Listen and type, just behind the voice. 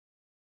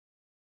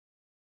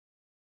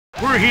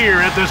We're here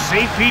at the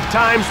St. Pete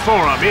Times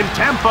Forum in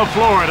Tampa,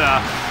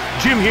 Florida.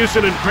 Jim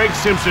Houston and Craig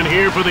Simpson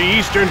here for the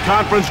Eastern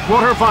Conference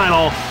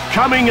quarterfinal.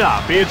 Coming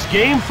up, it's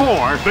Game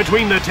 4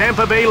 between the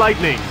Tampa Bay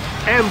Lightning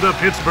and the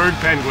Pittsburgh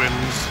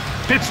Penguins.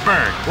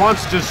 Pittsburgh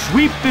wants to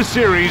sweep the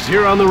series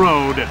here on the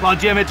road. Well,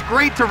 Jim, it's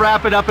great to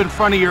wrap it up in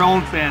front of your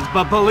own fans,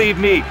 but believe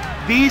me,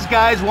 these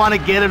guys want to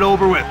get it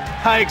over with.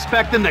 I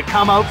expect them to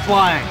come out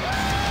flying.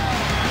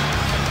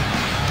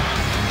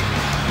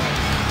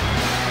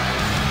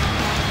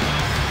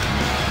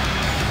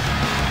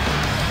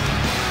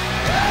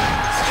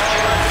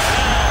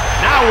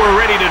 Now we're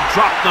ready to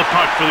drop the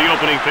puck for the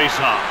opening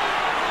faceoff.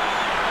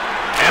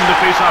 And the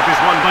faceoff is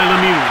won by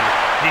Lemieux.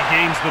 He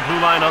gains the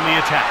blue line on the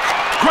attack.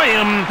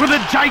 Graham with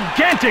a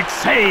gigantic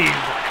save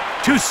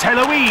to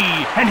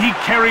St-Louis, and he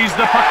carries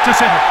the puck to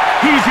center.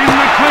 He's in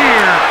the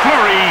clear.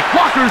 Fleury,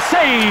 Walker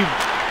save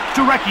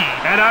to Recchi,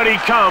 and out he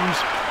comes.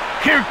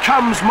 Here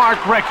comes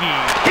Mark Recchi.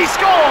 He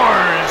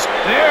scores!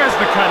 There's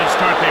the kind of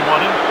start they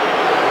wanted.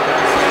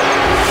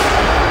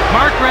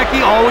 Mark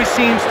Recchi always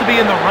seems to be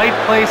in the right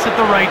place at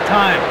the right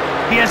time.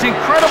 He has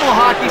incredible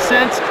hockey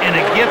sense and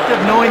a gift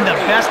of knowing the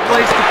best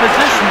place to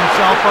position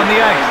himself on the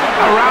ice.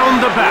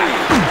 Around the back.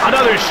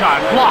 Another shot.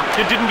 Blocked.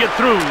 It didn't get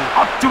through.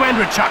 Up to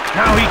Andrechuk.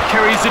 Now he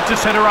carries it to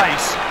center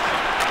ice.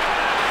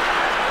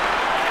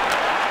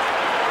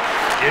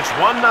 It's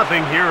 1-0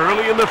 here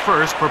early in the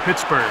first for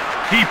Pittsburgh.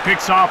 He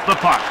picks off the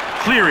puck.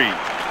 Cleary.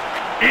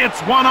 It's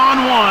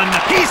 1-on-1.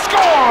 He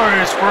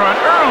scores for an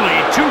early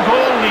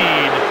 2-goal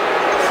lead.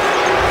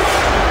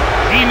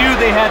 He knew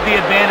they had the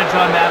advantage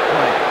on that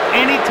play.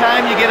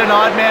 Anytime you get an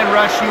odd man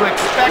rush, you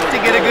expect to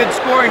get a good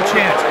scoring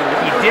chance.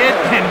 He did,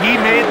 and he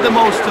made the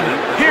most of it.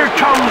 Here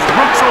comes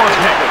Brooks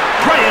Orpik.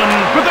 Graham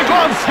with the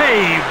glove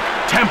save.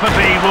 Tampa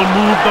Bay will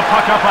move the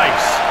puck up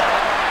ice.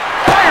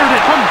 Fired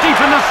it from deep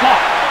in the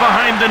slot,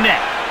 behind the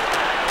net.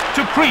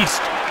 To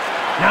Priest.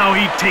 Now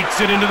he takes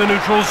it into the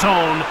neutral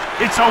zone.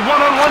 It's a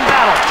one-on-one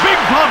battle.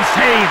 Big glove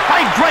save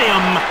by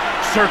Graham.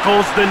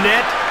 Circles the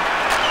net.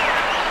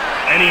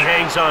 And he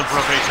hangs on for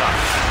a faceoff.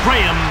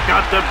 Graham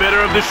got the better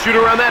of the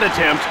shooter on that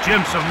attempt.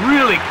 Jim, some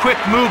really quick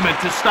movement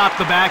to stop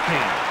the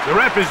backhand. The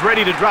ref is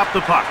ready to drop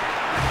the puck.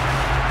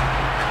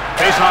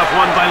 Faceoff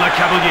won by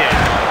LeCavalier.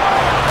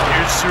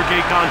 Here's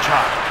Sergei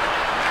Gonchar.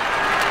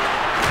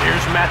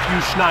 Here's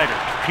Matthew Schneider.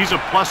 He's a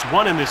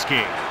 +1 in this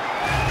game.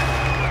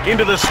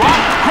 Into the slot.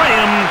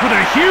 Graham with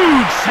a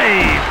huge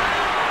save.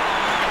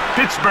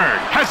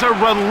 Pittsburgh has a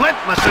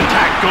relentless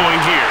attack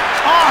going here.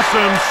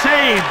 Awesome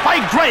save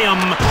by Graham.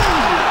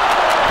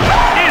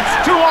 It's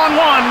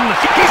 2-on-1.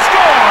 He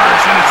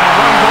scores, and it's a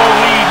 1-goal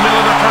lead middle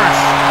of the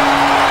first.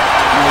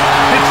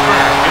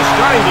 Pittsburgh is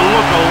starting to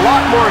look a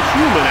lot more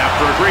human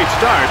after a great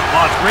start.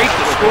 Well, it's great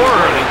to score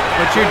early,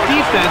 but your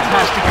defense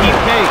has to keep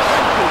pace.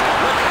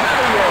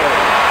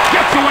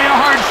 Gets away a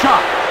hard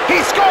shot. He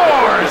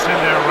scores, and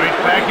they're right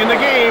back in the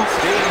game.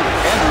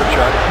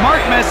 Mark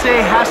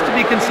Messier has to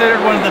be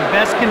considered one of the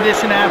best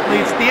conditioned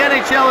athletes the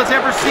NHL has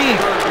ever seen.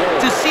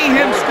 To see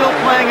him still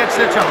playing at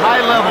such a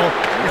high level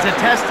is a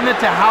testament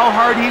to how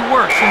hard he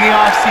works in the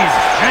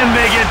offseason. And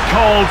they get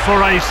called for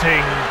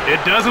icing.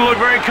 It doesn't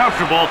look very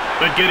comfortable,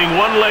 but getting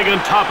one leg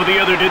on top of the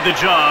other did the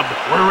job.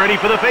 We're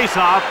ready for the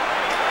face-off.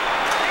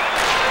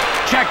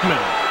 Checkman.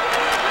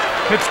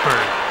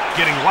 Pittsburgh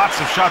getting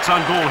lots of shots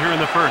on goal here in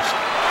the first.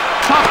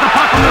 Top the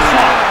puck on the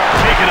slot.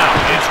 Taken out.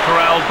 It's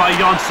corralled by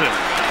Jonsson.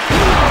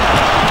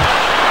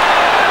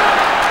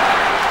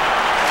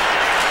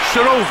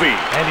 Shirovi.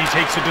 And he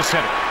takes it to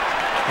center.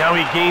 Now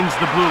he gains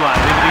the blue line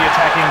into the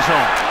attacking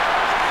zone.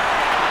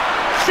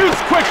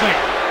 Shoots quickly.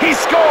 He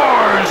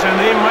scores, and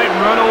they might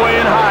run away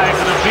and hide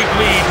with a big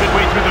lead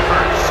midway through the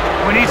first.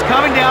 When he's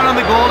coming down on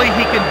the goalie,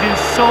 he can do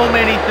so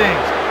many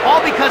things,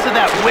 all because of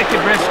that wicked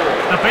wrister.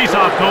 The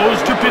faceoff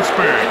goes to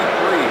Pittsburgh.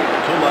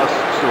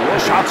 The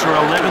shots are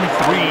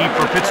 11-3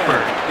 for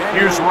Pittsburgh.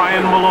 Here's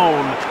Ryan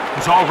Malone,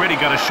 who's already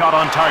got a shot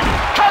on target.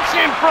 Cuts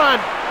in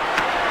front!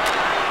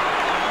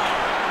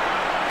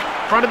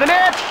 Front of the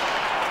net!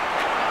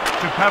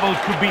 To Pavel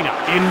Kubina,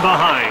 in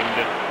behind.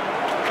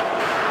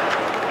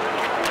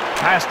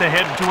 Passed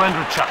ahead to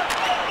Andrechuk.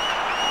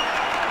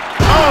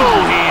 Oh,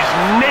 he's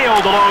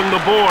nailed along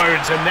the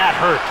boards, and that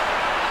hurt.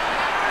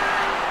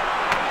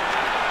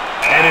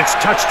 And it's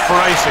touched for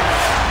icing.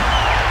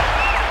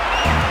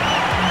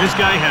 This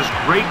guy has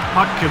great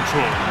puck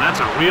control, and that's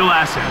a real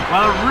asset.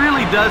 Well, it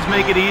really does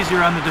make it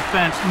easier on the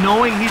defense,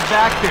 knowing he's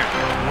back there.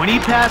 When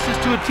he passes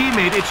to a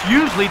teammate, it's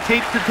usually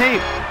tape to tape.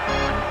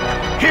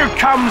 Here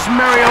comes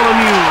Mario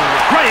Lemieux.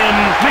 Graham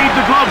made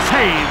the glove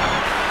save.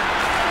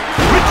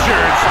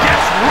 Richards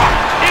gets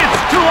rocked. It's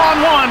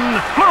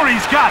 2-on-1.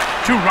 Fleury's got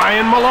to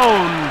Ryan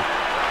Malone.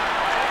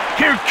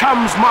 Here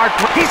comes Mark.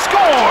 He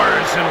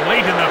scores, and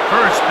late in the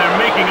first, they're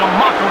making a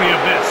mockery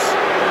of this.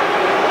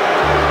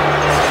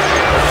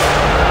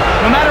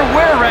 No matter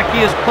where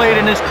Recchi has played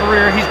in his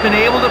career, he's been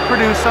able to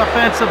produce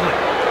offensively.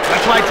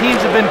 That's why teams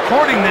have been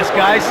courting this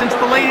guy since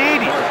the late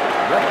 80s.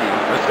 Recchi,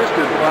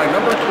 assisted by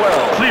number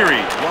 12.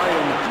 Cleary.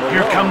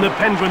 Here come the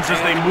Penguins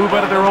as they move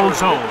out of their own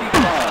zone.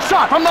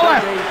 shot from the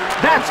left.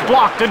 That's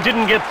blocked and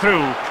didn't get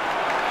through.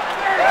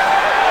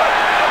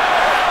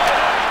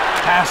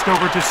 Passed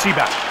over to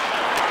Seaback.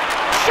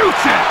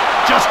 Shoots it!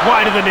 Just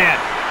wide of the net.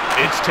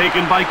 It's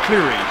taken by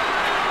Cleary.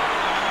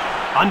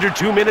 Under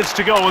 2 minutes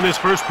to go in this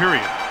first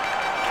period.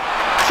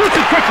 Shoots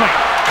it quickly.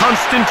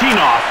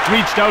 Konstantinov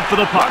reached out for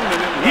the puck.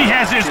 He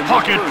has his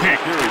pocket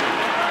picked.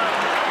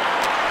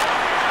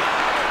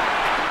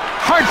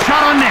 Hard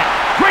shot on net.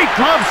 Great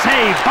glove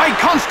save by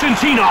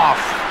Konstantinov.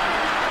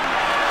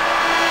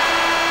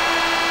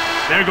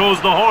 There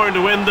goes the horn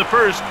to end the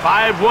first.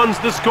 5-1's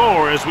the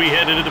score as we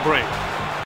head into the break.